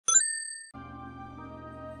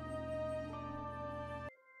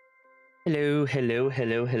Hello, hello,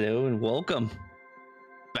 hello, hello, and welcome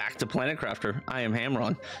back to Planet Crafter. I am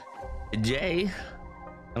Hamron. Today,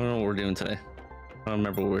 I don't know what we're doing today. I don't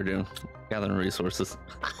remember what we're doing. Gathering resources.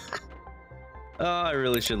 Oh, I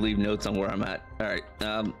really should leave notes on where I'm at. All right,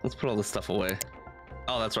 let's put all this stuff away.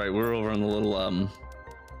 Oh, that's right. We're over in the little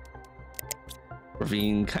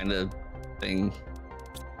ravine kind of thing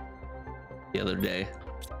the other day,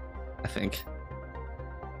 I think.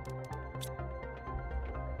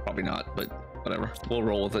 Probably not, but whatever. We'll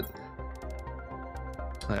roll with it.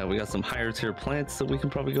 We got some higher tier plants that we can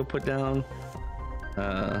probably go put down.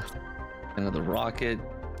 Another rocket.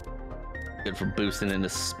 Good for boosting into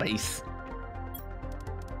space.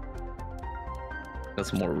 Got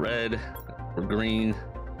some more red or green.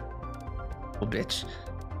 Oh, bitch.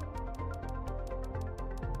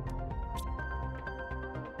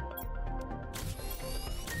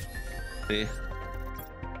 See?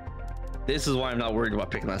 This is why I'm not worried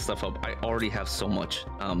about picking that stuff up. I already have so much.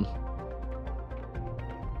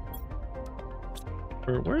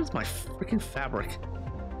 Where's my freaking fabric?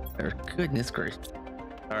 There, goodness gracious.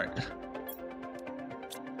 All right.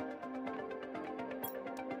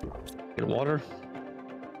 Get water.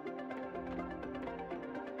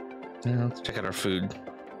 Now let's check out our food.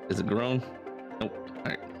 Is it grown? Nope. All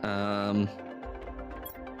right.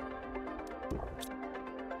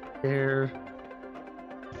 There.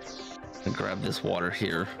 And grab this water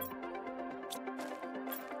here.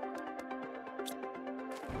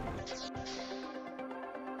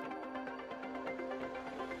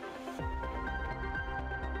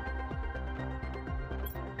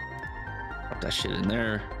 Put that shit in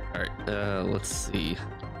there. All right, let's see.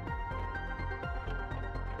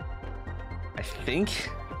 I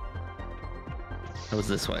think it was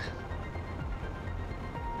this way.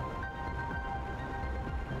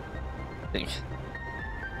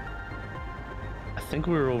 I think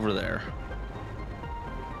we were over there.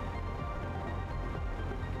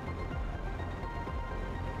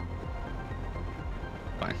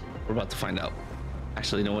 Fine, we're about to find out.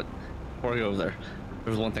 Actually, you know what? Before I go over there,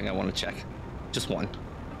 there's one thing I want to check. Just one.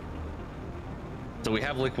 So we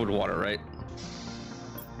have liquid water, right?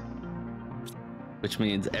 Which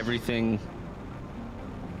means everything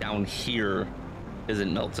down here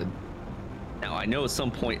isn't melted. Now, I know at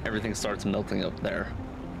some point everything starts melting up there.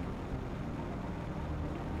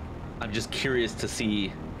 I'm just curious to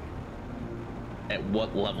see at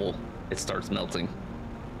what level it starts melting.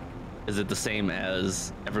 Is it the same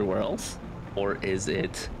as everywhere else? Or is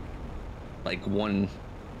it like one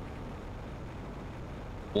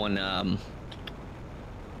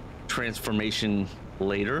transformation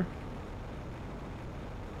later?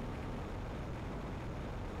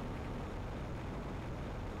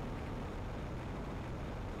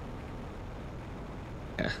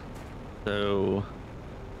 Yeah. So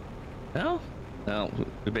no,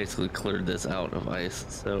 we basically cleared this out of ice,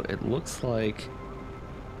 so it looks like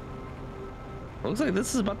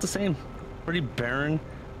this is about the same. Pretty barren.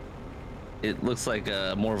 It looks like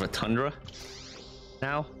more of a tundra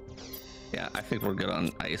now. Yeah, I think we're good on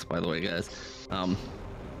ice, by the way, guys.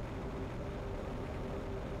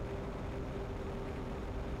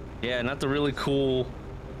 Yeah, not the really cool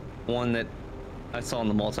one that I saw in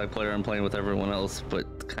the multiplayer I'm playing with everyone else,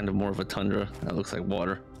 but kind of more of a tundra that looks like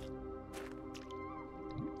water.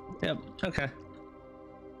 Yep, okay.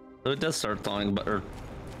 So it does start thawing, but or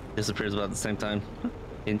disappears about the same time. Huh,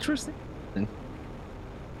 interesting.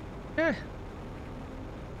 Yeah.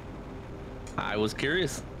 I was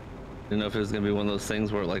curious. Didn't know if it was gonna be one of those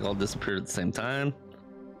things where it like all disappeared at the same time.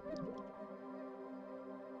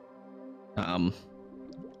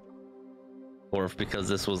 Or if because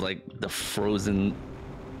this was like the frozen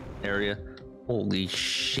area. Holy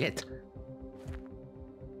shit.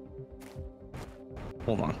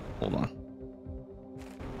 Hold on.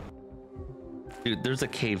 Dude, there's a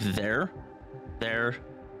cave there,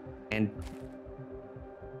 and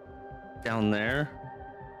down there.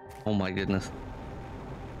 Oh my goodness.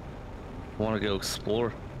 I want to go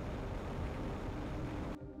explore.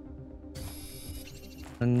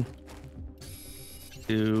 1,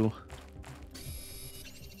 2.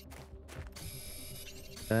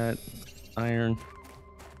 That iron.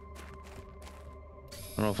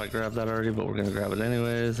 I don't know if I grabbed that already, but we're gonna grab it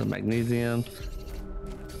anyways. A magnesium.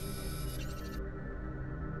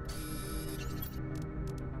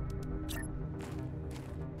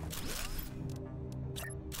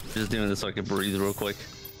 Just doing this so I can breathe real quick.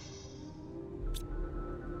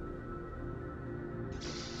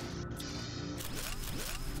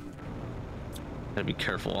 Gotta be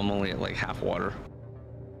careful. I'm only at like half water.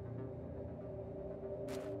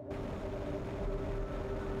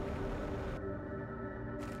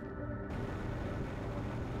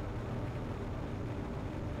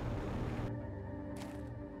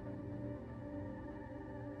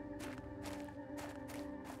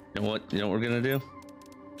 And what, you know what we're gonna do?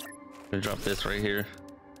 I'm gonna drop this right here.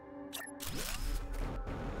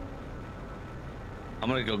 I'm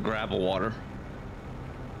gonna go grab a water.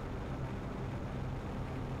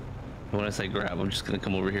 When I say grab, I'm just gonna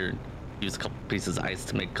come over here and use a couple pieces of ice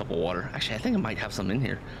to make a cup of water. Actually, I think I might have some in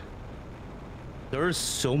here. There is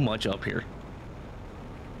so much up here.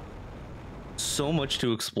 So much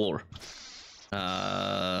to explore.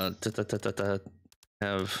 Have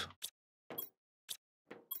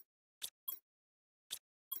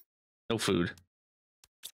no food.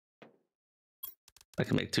 I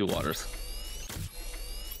can make 2 waters.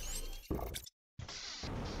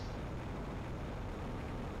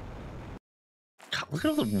 God, look at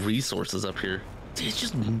all the resources up here. Dude, it's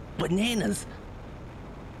just bananas.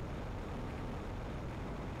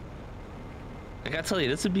 I gotta tell you,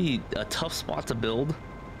 this would be a tough spot to build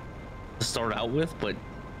to start out with, but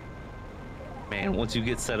man, once you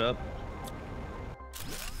get set up,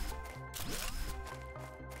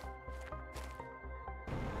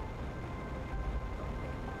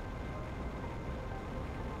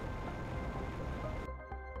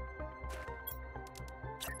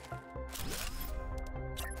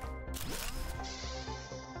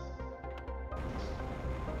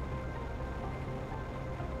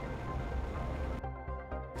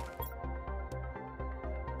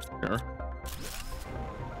 sure.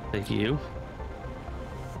 Thank you.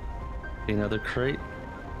 Another crate.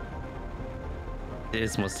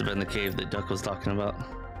 This must have been the cave that Duck was talking about.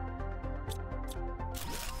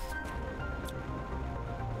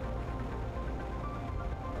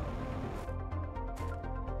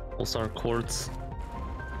 Pulsar quartz.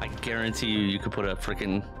 I guarantee you could put a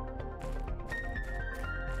freaking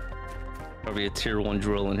probably a tier 1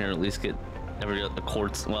 drill in here, at least get every other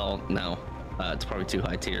quartz. Well, no, it's probably too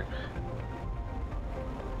high tier.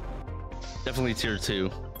 Definitely tier 2.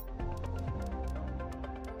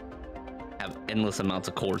 Have endless amounts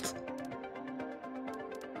of quartz.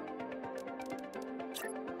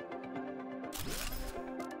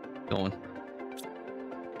 Going.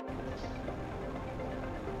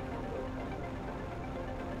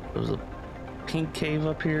 There's a pink cave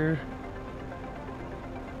up here.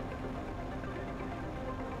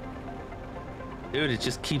 Dude, it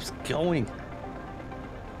just keeps going.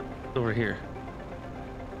 Over here.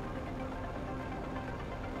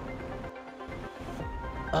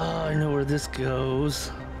 Oh, I know where this goes.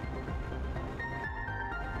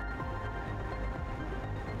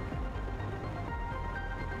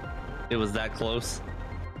 It was that close.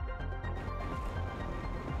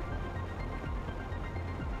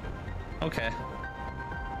 Okay.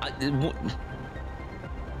 Got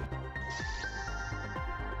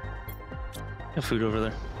food over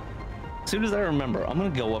there. As soon as I remember, I'm gonna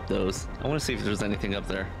go up those. I want to see if there's anything up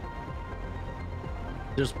there.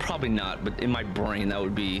 There's probably not, but in my brain that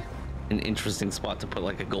would be an interesting spot to put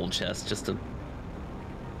like a gold chest, just to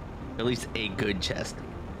at least a good chest.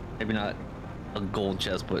 Maybe not a gold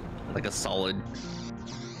chest, but like a solid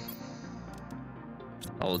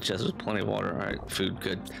chest. There's plenty of water. All right, food,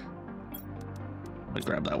 good. Let me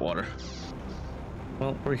grab that water.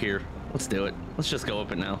 Well, we're here. Let's do it. Let's just go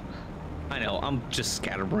up it now. I know, I'm just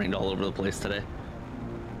scatterbrained all over the place today.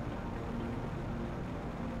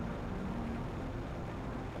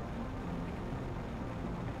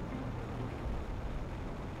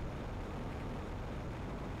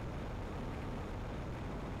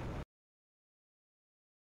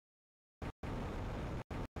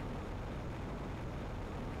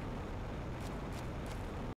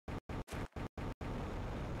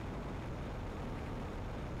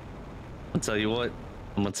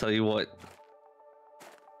 I'm gonna tell you what.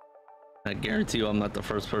 I guarantee you I'm not the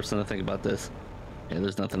first person to think about this. Yeah,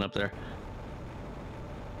 there's nothing up there.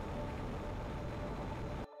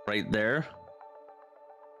 Right there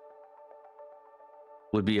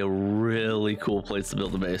would be a really cool place to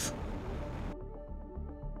build a base.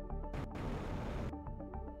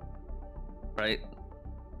 Right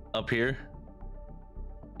up here,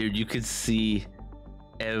 dude, you could see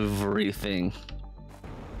everything.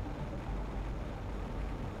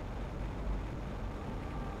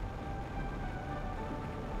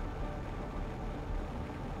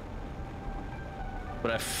 But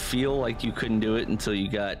I feel like you couldn't do it until you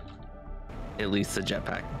got at least a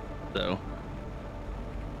jetpack. So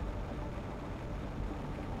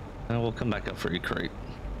we'll come back up for your crate.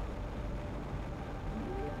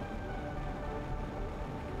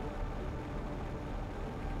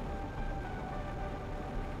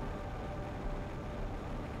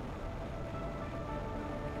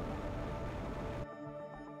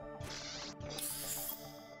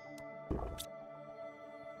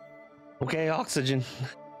 Okay, oxygen.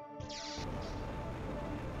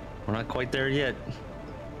 We're not quite there yet.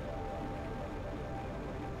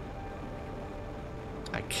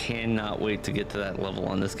 I cannot wait to get to that level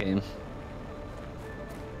on this game.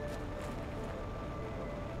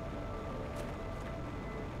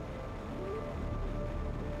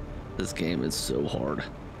 This game is so hard.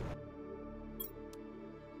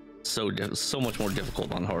 So much more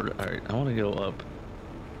difficult on hard. All right, I want to go up.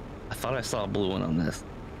 I thought I saw a blue one on this.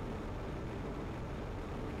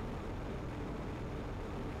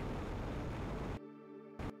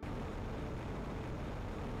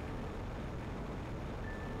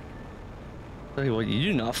 Tell you what,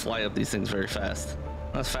 you do not fly up these things very fast.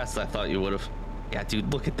 Not as fast as I thought you would have. Yeah,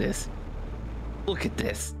 dude, look at this. Look at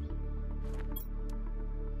this.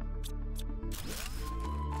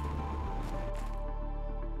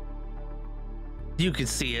 You could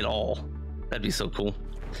see it all. That'd be so cool.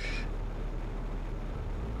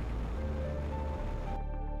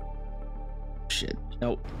 Shit.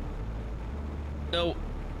 Nope. No.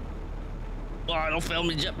 Oh, don't fail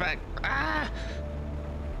me, jetpack. Ah!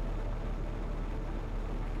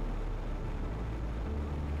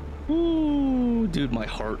 Ooh, dude, my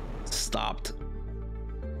heart stopped.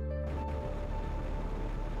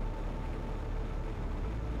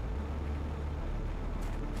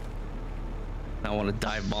 I want to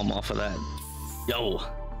dive bomb off of that. Yo.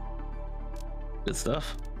 Good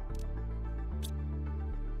stuff.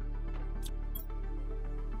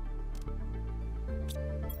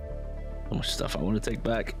 So much stuff I want to take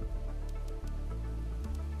back.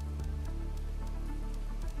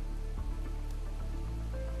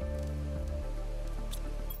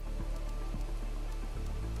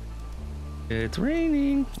 It's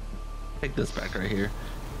raining. Take this back right here.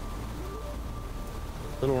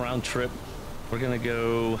 Little round trip. We're gonna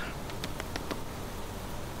go.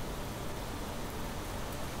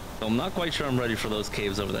 So I'm not quite sure I'm ready for those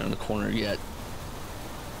caves over there in the corner yet.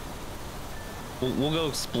 We'll go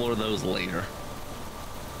explore those later.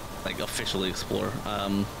 Like officially explore.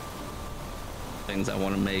 Things I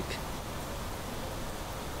want to make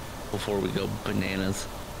before we go bananas.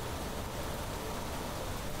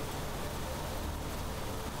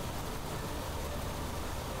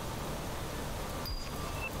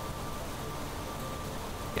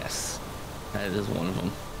 Yes, that is one of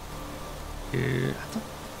them. Here, I thought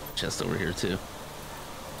chest over here too.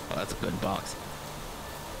 Oh, that's a good box.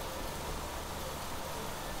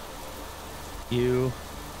 You.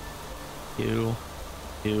 You.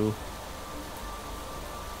 You.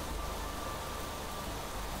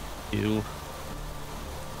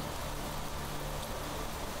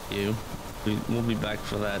 We'll be back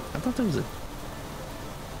for that. I thought there was a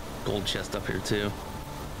gold chest up here too.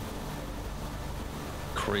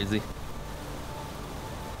 Crazy.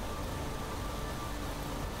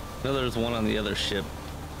 No, there's one on the other ship.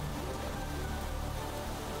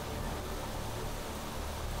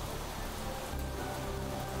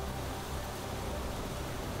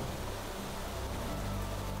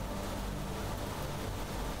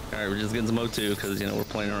 Alright, we're just getting some O2 because, you know, we're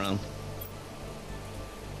playing around.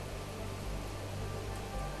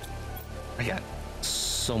 I got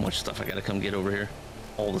so much stuff I gotta come get over here.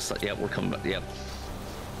 All the stuff. Yep, we're coming back. Yep.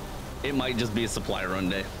 It might just be a supply run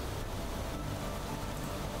day.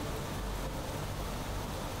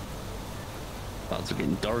 Clouds are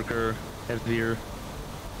getting darker, heavier.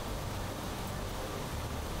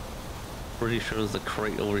 Pretty sure there's a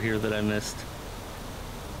crate over here that I missed.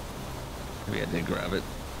 Maybe I did grab it.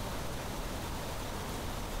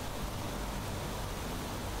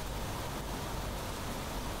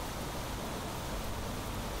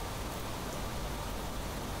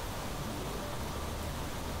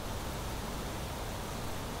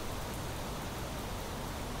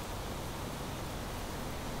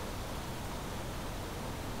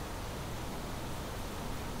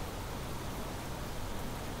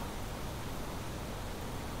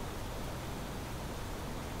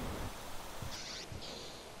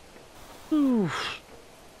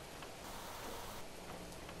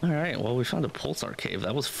 All right, well, we found a pulsar cave.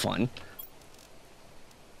 That was fun.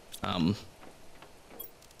 Starting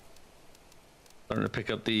to pick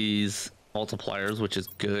up these multipliers, which is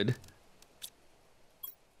good.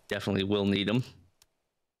 Definitely will need them.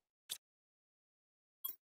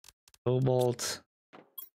 Cobalt.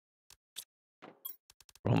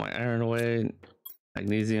 Throw my iron away.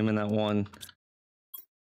 Magnesium in that one.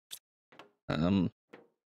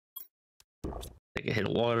 Take a hit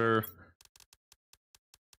of water.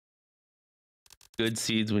 Good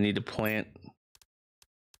seeds we need to plant.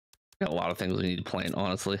 Got a lot of things we need to plant,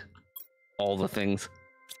 honestly. All the things.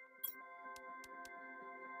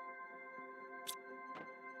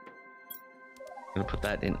 I'm gonna put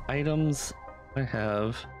that in items. I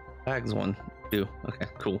have Bags 1, 2. Okay,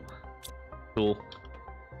 cool. Cool.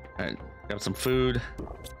 All right, got some food. I'm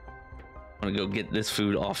gonna go get this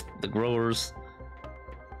food off the growers.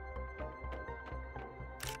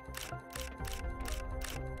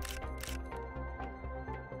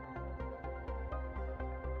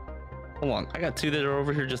 Hold on, I got 2 that are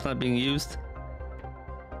over here just not being used.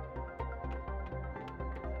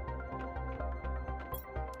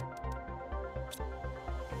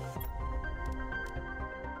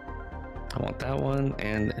 I want that one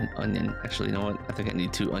and an onion. Actually, you know what? I think I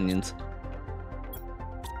need 2 onions.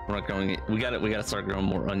 We're not growing it. We gotta start growing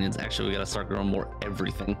more onions. Actually, we gotta start growing more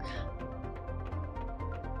everything.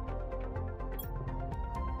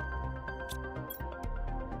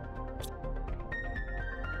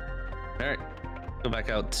 All right, go back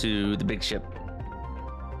out to the big ship.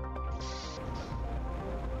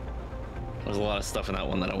 There's a lot of stuff in that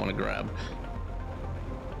one that I want to grab.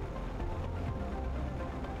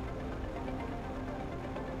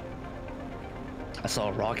 I saw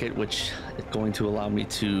a rocket, which is going to allow me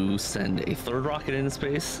to send a 3rd rocket into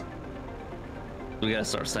space. We gotta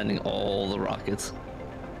start sending all the rockets.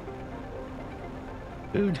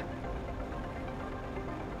 Dude.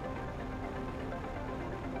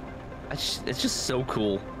 It's just so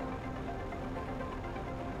cool.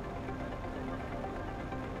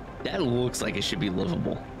 That looks like it should be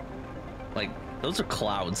livable. Like, those are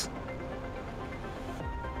clouds.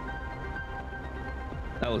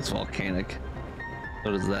 That looks volcanic.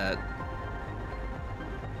 What is that?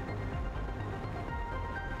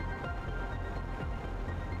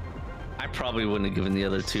 I probably wouldn't have given the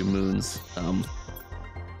other 2 moons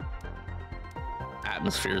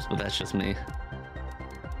atmospheres, but that's just me.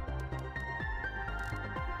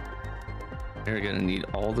 You're gonna need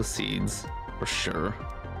all the seeds for sure.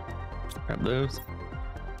 Grab those.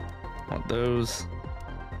 Want those.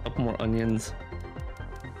 A couple more onions.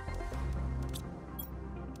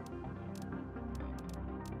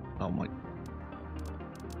 Oh my.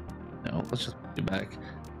 No, let's just put you back.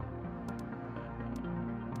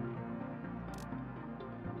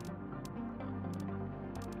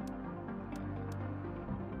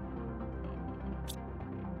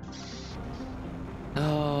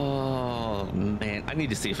 Oh man, I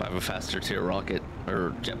need to see if I have a faster tier rocket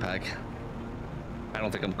or jetpack. I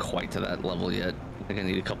don't think I'm quite to that level yet. I think I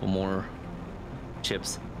need a couple more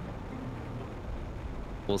chips.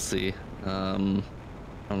 We'll see. I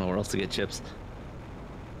don't know where else to get chips.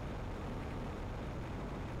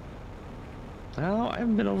 Oh, I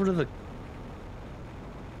haven't been over to the...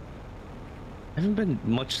 I haven't been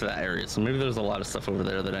much to that area, so maybe there's a lot of stuff over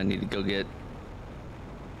there that I need to go get.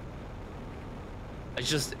 It's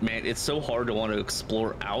just, man, it's so hard to want to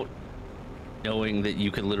explore out knowing that you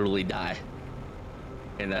could literally die.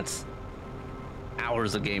 And that's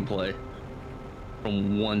hours of gameplay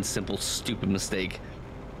from one simple stupid mistake.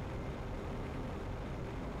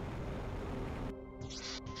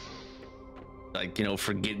 Like, you know,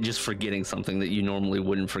 forgetting something that you normally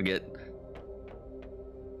wouldn't forget.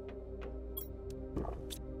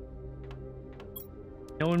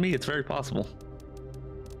 Knowing me, it's very possible.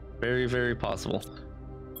 Very, very possible.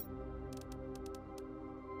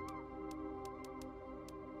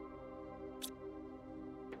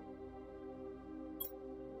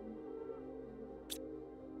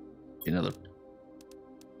 Another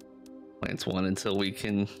plants 1 until we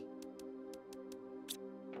can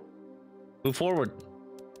move forward.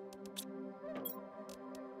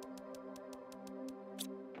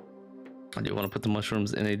 I do want to put the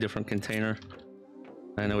mushrooms in a different container.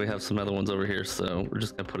 I know we have some other ones over here, so we're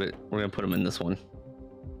just gonna put them in this one.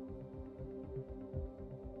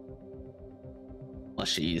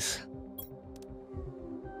 Mushies.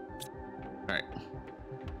 All right.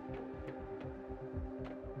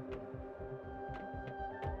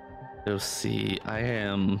 Go see. I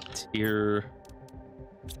am tier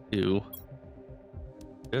 2.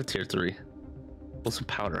 I have tier 3. Pull some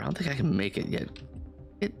powder. I don't think I can make it yet.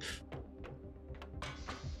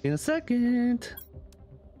 In a second.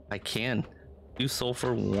 I can. 2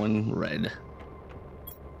 sulfur, 1 red.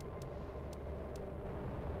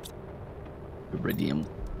 Iridium.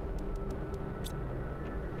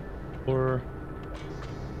 Or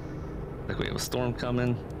like we have a storm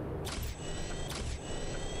coming.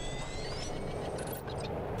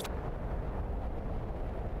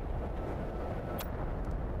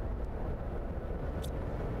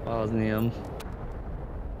 Osmium.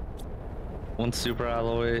 1 super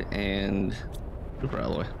alloy and super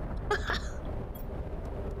alloy.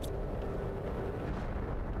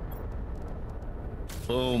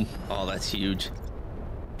 Boom. Oh, that's huge.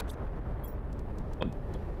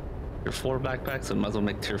 Tier 4 backpacks, so I might as well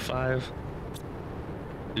make tier 5.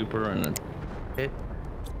 super and a tit.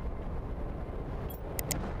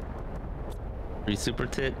 3 super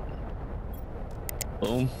tit.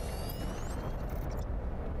 Boom.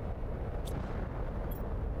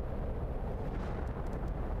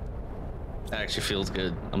 That actually feels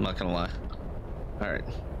good. I'm not gonna lie. All right.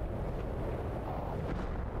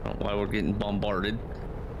 I don't know why we're getting bombarded.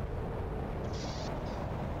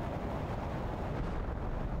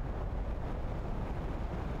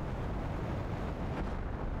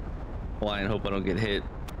 Fly and hope I don't get hit.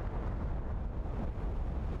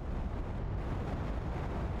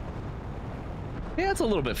 Yeah, it's a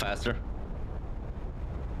little bit faster.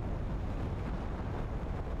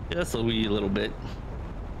 Just a wee little bit.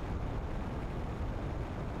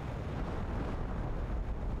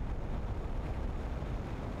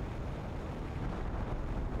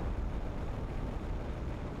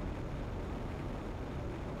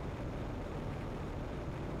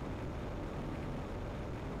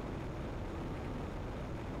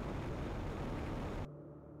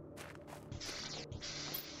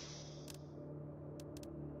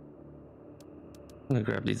 I'm gonna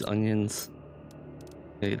grab these onions.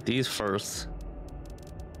 Get these first.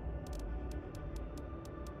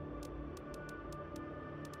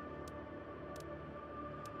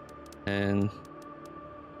 And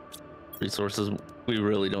resources, we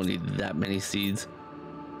really don't need that many seeds.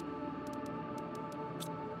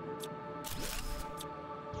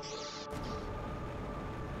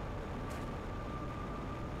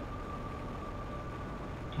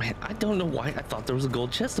 Man, I don't know why I thought there was a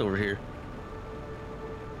gold chest over here.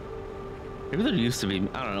 Maybe there used to be.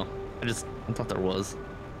 I don't know. I thought there was.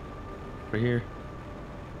 Right here.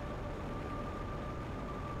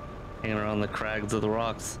 Hanging around the crags of the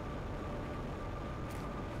rocks.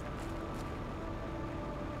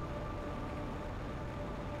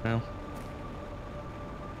 No.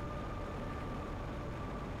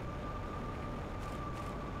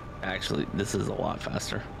 Actually, this is a lot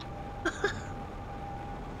faster.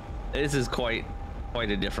 This is quite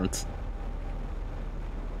a difference.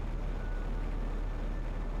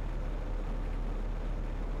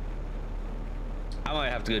 I might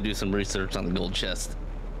have to go do some research on the gold chest.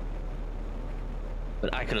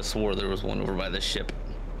 But I could have swore there was one over by this ship.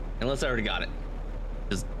 Unless I already got it.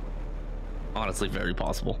 Which is honestly very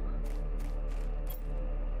possible.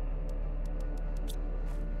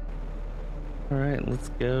 Alright, let's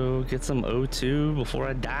go get some O2 before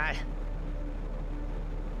I die.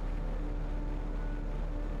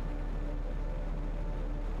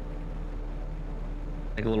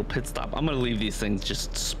 Take a little pit stop. I'm gonna leave these things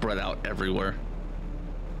just spread out everywhere.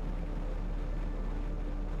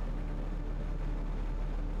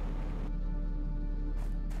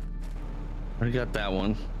 Already got that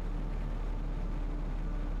one.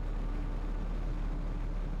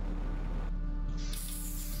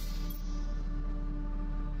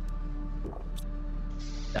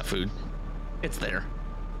 That food, it's there.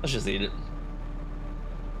 Let's just eat it.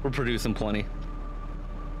 We're producing plenty.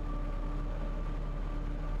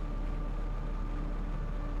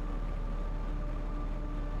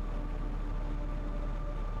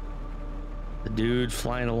 The dude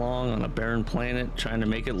flying along on a barren planet trying to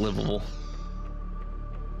make it livable.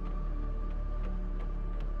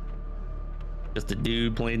 Just a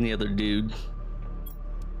dude playing the other dude.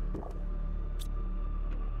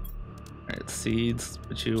 Alright, seeds,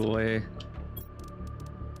 put you away.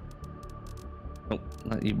 Nope,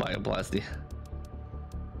 not you, bioplasty.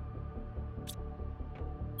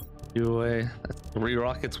 You away. That's 3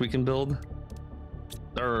 rockets we can build.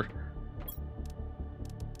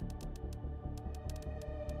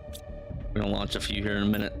 We're gonna launch a few here in a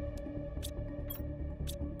minute.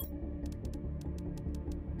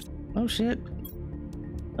 Oh shit.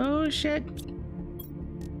 Oh shit.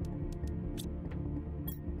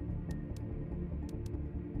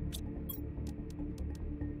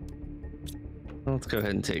 Well, let's go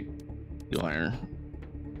ahead and take the iron.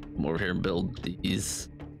 Come over here and build these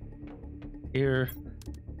here.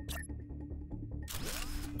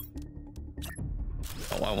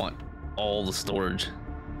 Oh, I want all the storage.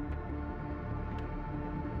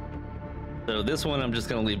 So this one I'm just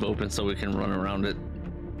gonna leave open so we can run around it.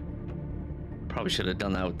 Probably should have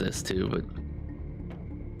done that with this too, but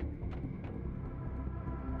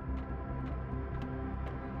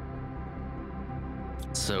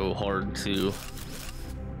it's so hard to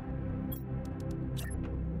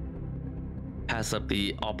pass up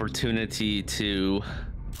the opportunity to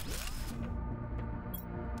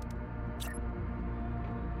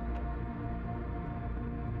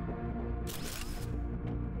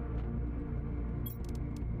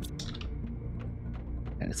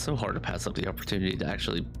it's so hard to pass up the opportunity to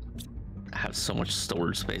actually have have so much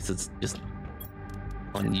storage space. It's just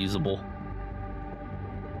unusable.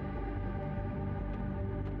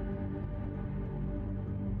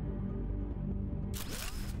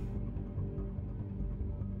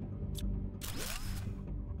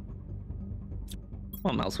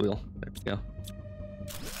 Come on, mouse wheel. There we go.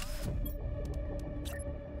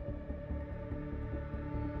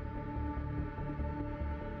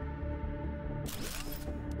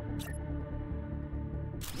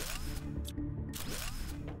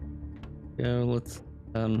 Yeah, let's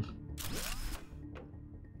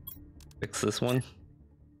fix this one.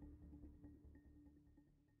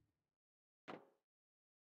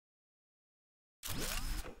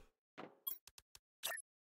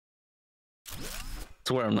 I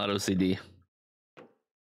swear I'm not OCD.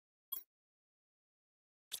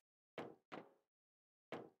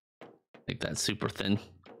 Make that super thin.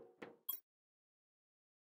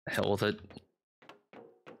 The hell with it.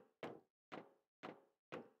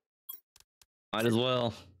 Might as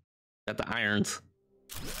well. Got the irons.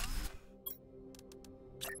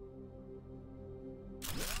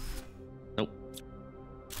 Nope.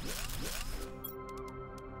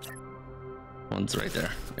 One's right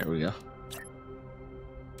there. There we go.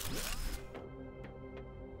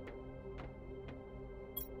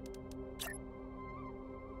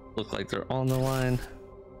 Look like they're on the line.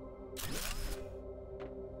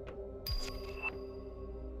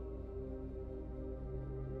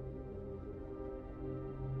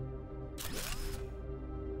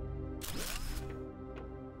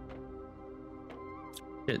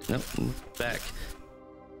 Shit, nope, back.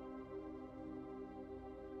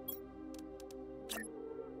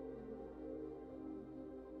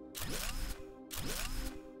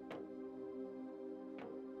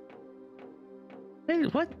 Hey,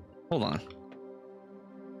 what? Hold on.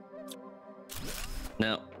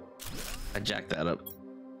 No, I jacked that up.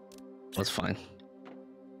 That's fine.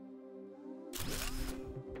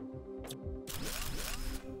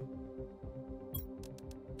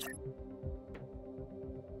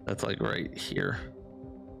 That's like right here.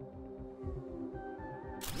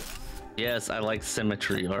 Yes, I like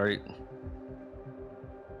symmetry, all right.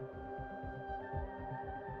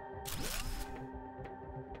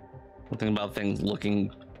 Something about things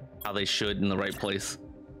looking how they should in the right place.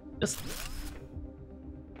 Just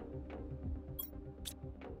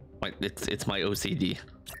like it's my OCD.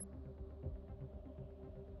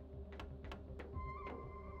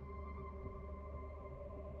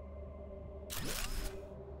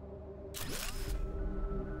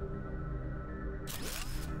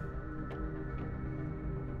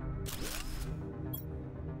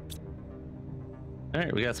 All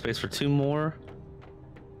right, we got space for 2 more.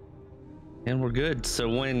 And we're good. So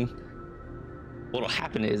what'll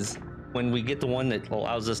happen is when we get the one that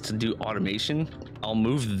allows us to do automation, I'll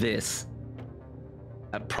move this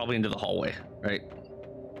probably into the hallway, right?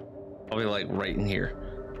 Probably like right in here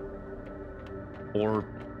or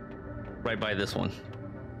right by this one.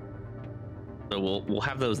 So we'll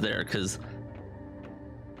have those there because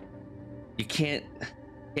you can't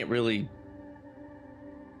really.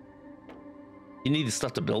 You need the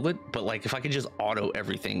stuff to build it, but like if I could just auto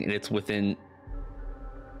everything and it's within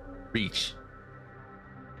reach,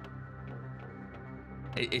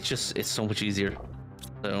 it's so much easier.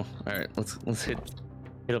 So all right, let's hit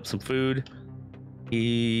up some food.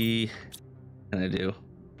 Can I do?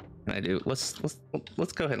 Let's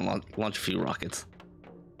go ahead and launch a few rockets.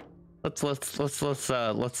 Let's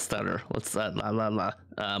stutter. Let's la.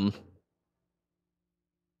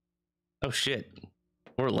 Oh shit,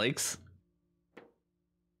 more lakes.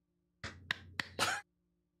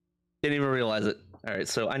 Didn't even realize it. All right,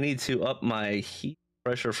 so I need to up my heat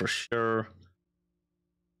pressure for sure.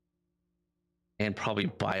 And probably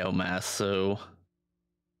biomass, so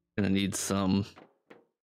gonna need some.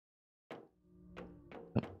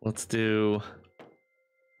 Let's do.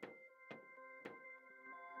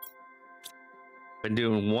 Been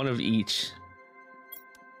doing one of each.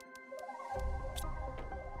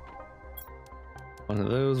 One of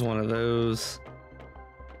those.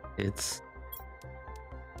 It's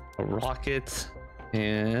a rocket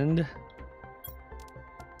and there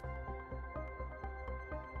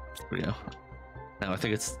we go. Now I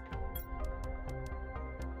think it's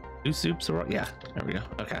 2 soups or yeah, there we go.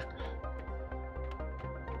 Okay.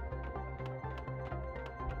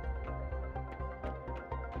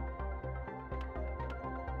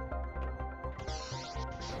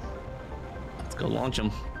 Let's go launch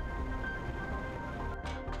them.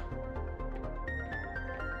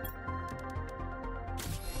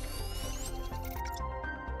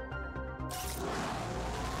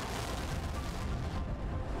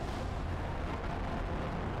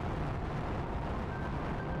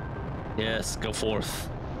 Yes, go forth.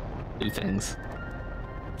 Do things.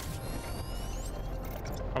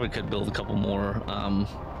 Probably could build a couple more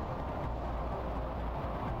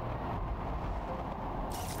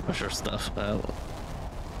pusher stuff.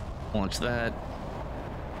 Launch that.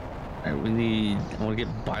 All right, I want to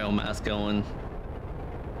get biomass going.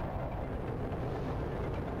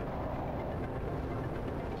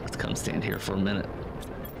 Let's come stand here for a minute.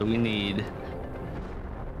 So we need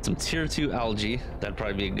some tier 2 algae. That'd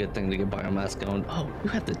probably be a good thing to get biomass going. Oh, you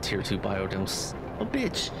have the tier 2 biodomes. Oh,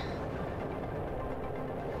 bitch.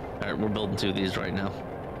 All right, we're building 2 of these right now.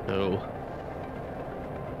 So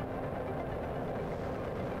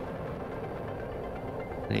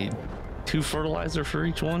I need 2 fertilizer for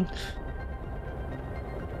each one.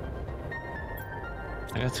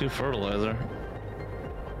 I got 2 fertilizer.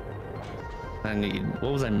 I need,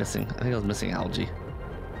 what was I missing? I think I was missing algae.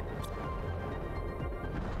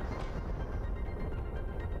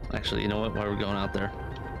 Actually, you know what? While we're going out there,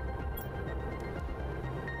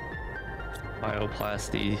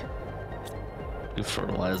 bioplasty, do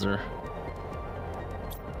fertilizer.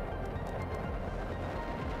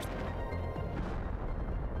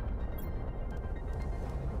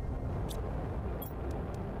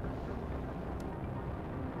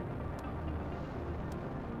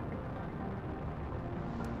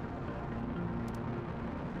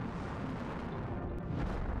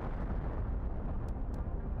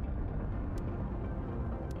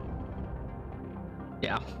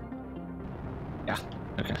 Yeah. Yeah.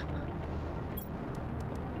 Okay.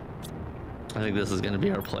 I think this is going to be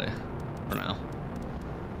our play for now.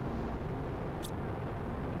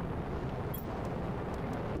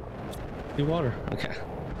 New water. Okay.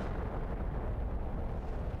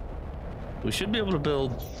 We should be able to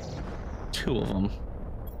build 2 of them,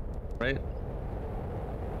 right?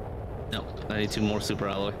 No, I need 2 more super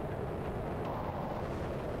alloy.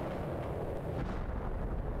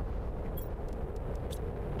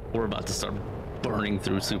 We're about to start burning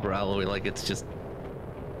through super alloy like it's just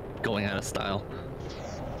going out of style.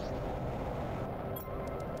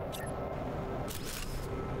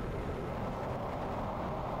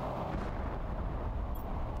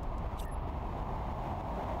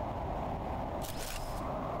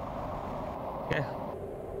 Okay,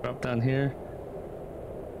 drop down here.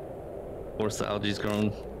 Of course, the algae's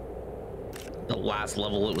grown. The last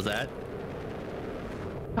level it was at.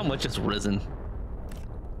 How much it's risen?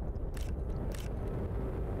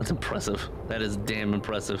 That's impressive. That is damn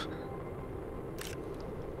impressive.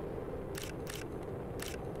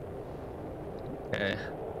 Okay.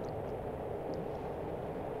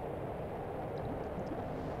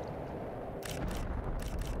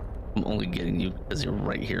 I'm only getting you because you're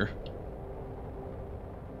right here.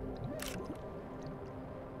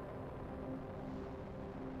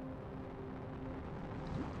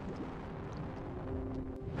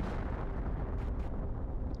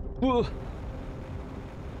 Whoa.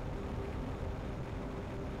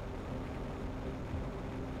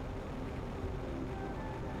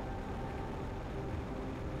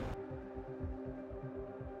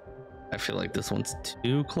 I feel like this one's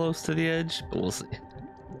too close to the edge, but we'll see.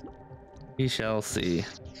 We shall see.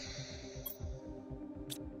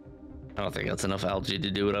 I don't think that's enough algae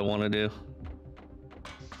to do what I want to do.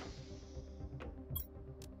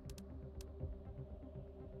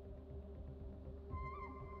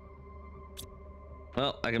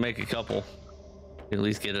 Well, I can make a couple. At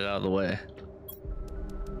least get it out of the way.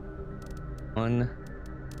 1,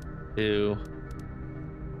 2,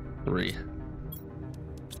 3.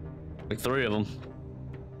 Like 3 of them.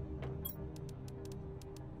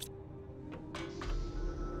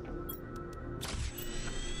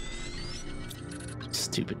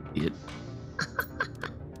 Stupid idiot.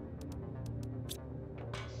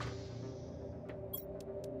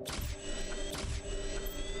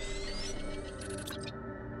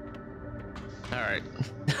 All right.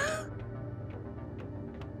 Do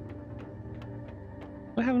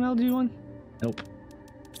I have an algae one? Nope.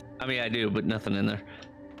 I mean, I do, but nothing in there.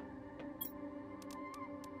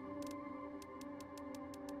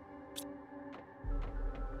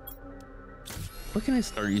 What can I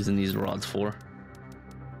start using these rods for?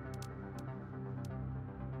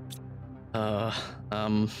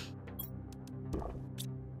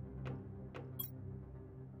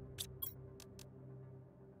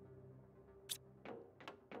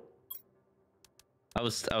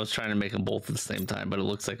 I was trying to make them both at the same time, but it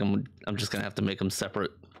looks like I'm just gonna have to make them separate.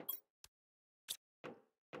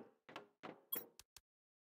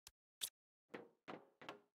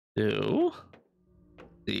 Do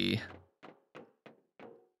the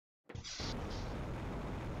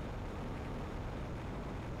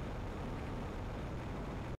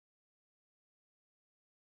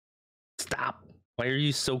Why are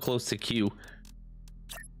you so close to Q?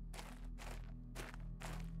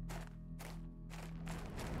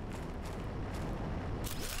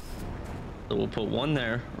 So we'll put one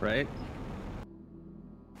there, right?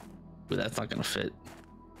 Ooh, that's not gonna fit.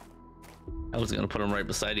 I was gonna put them right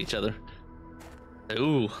beside each other.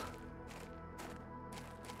 Ooh.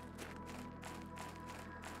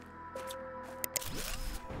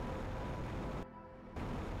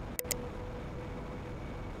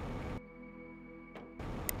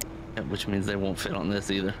 Yeah, which means they won't fit on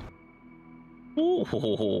this either. Ooh.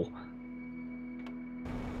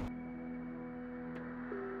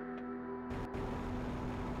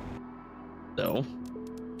 So,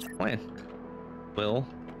 plan. Will.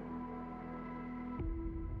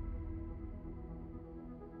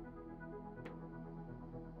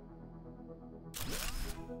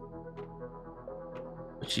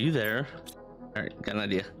 Put you there. All right, got an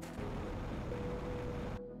idea.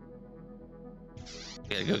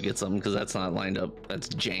 Gotta go get something because that's not lined up. That's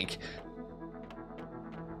jank.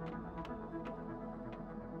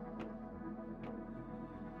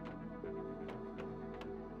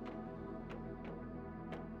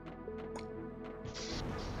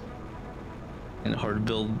 And hard to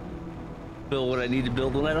build what I need to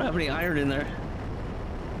build when I don't have any iron in there.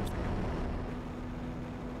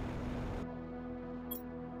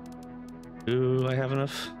 Do I have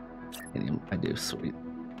enough? I do, sweet.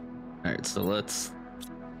 All right, so let's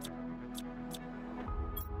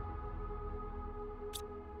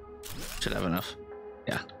should have enough.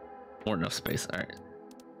 Yeah, more than enough space. All right,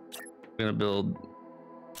 I'm gonna build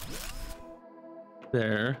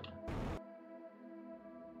there.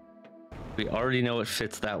 We already know it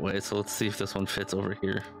fits that way, so let's see if this one fits over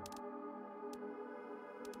here.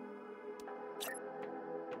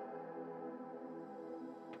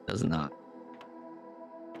 Does not.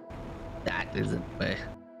 That isn't the way.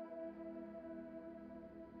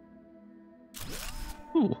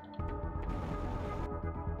 Ooh.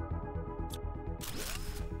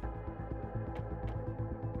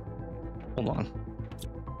 Hold on.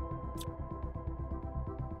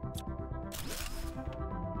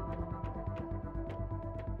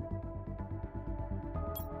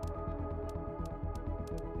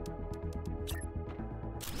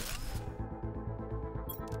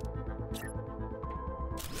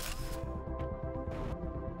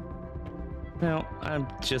 No, I'm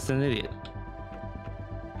just an idiot.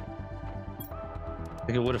 I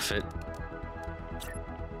think it would have fit.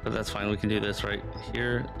 But that's fine, we can do this right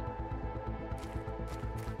here.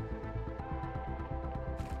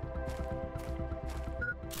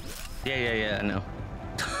 Yeah, I know.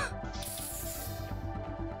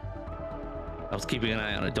 I was keeping an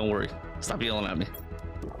eye on it, don't worry. Stop yelling at me.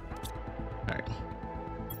 Alright.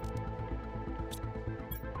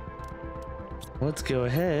 Let's go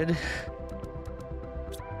ahead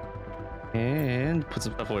and put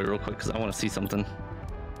some stuff away real quick because I want to see something.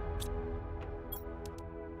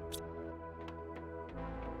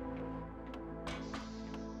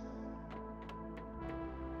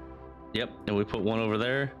 Yep, and we put one over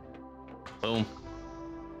there. Boom.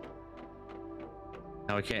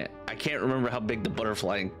 Now I can't remember how big the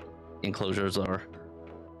butterfly enclosures are.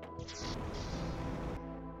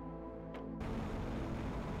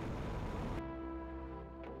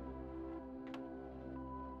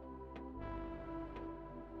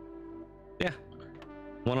 Yeah,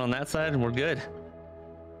 one on that side and we're good.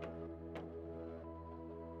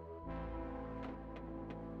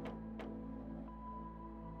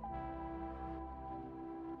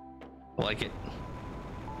 I like it.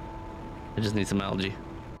 I just need some algae.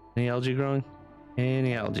 Any algae growing?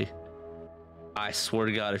 Any algae? I swear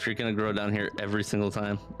to God, if you're gonna grow down here every single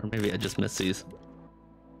time, or maybe I just miss these.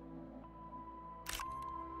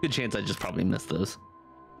 Good chance I just probably missed those.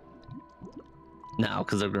 Now,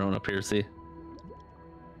 because they're growing up here, see?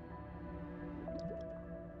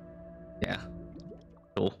 Yeah.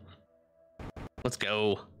 Cool. Let's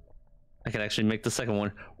go. I can actually make the second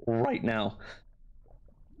one right now.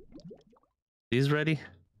 These ready?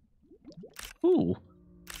 Ooh.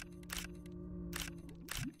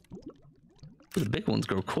 The big ones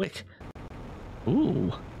grow quick.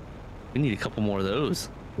 Ooh. We need a couple more of those.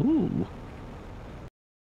 Ooh.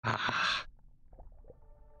 Ah.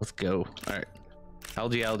 Let's go. All right.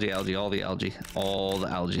 Algae, all the algae, all the algae,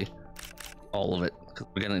 all of it, because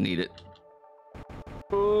we're gonna need it.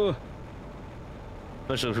 Ooh.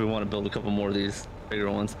 Especially if we want to build a couple more of these bigger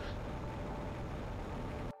ones.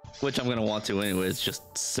 Which I'm gonna want to anyways,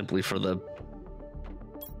 just simply for the...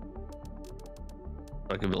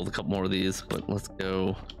 I can build a couple more of these, but let's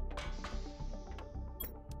go.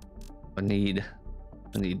 I need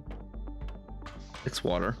 6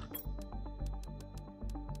 water.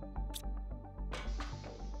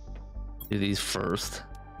 Do these first.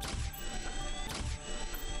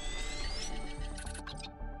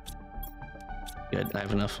 Good, I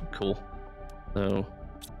have enough. Cool. So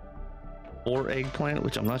 4 eggplant,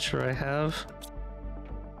 which I'm not sure I have.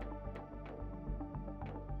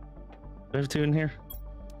 Do I have 2 in here?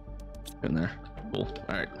 In there. Cool.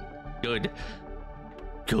 All right. Good.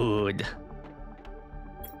 Good.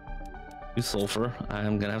 2 sulfur.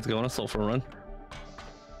 I'm gonna have to go on a sulfur run.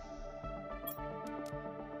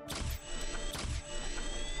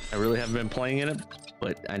 I really haven't been playing in it,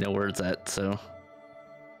 but I know where it's at, so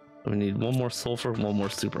we need 1 more sulfur, 1 more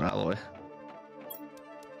super alloy.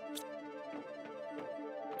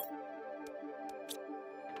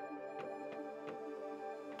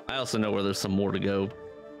 I also know where there's some more to go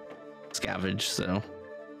scavenge, so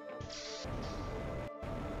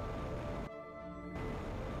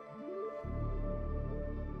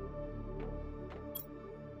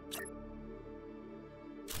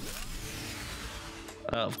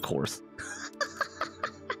of course.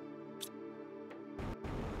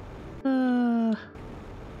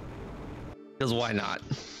 Because why not?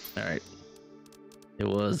 All right. It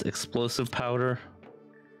was explosive powder.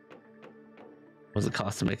 What does it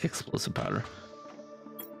cost to make explosive powder?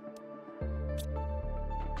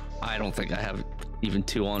 I don't think I have even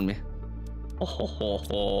 2 on me. Oh, ho, ho,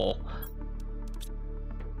 ho.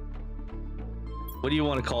 What do you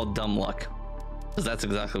want to call dumb luck? Because that's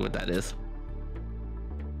exactly what that is.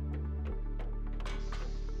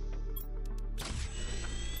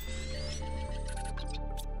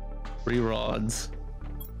 Three rods.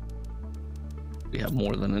 We have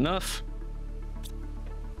more than enough.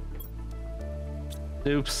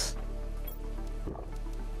 Oops.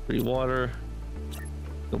 3 water.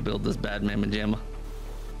 Go build this bad mamma jamma.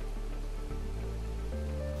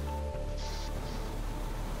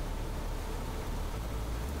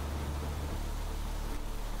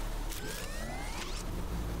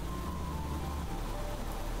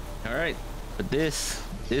 All right, but this,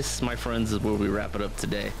 my friends, is where we wrap it up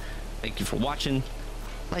today. Thank you for watching.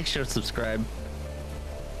 Like, share, subscribe.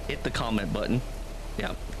 Hit the comment button.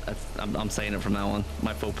 Yeah, I'm saying it from now on.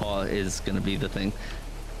 My faux pas is going to be the thing.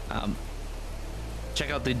 Check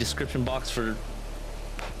out the description box for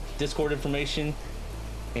Discord information.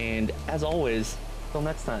 And as always, till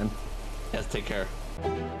next time, guys, take care.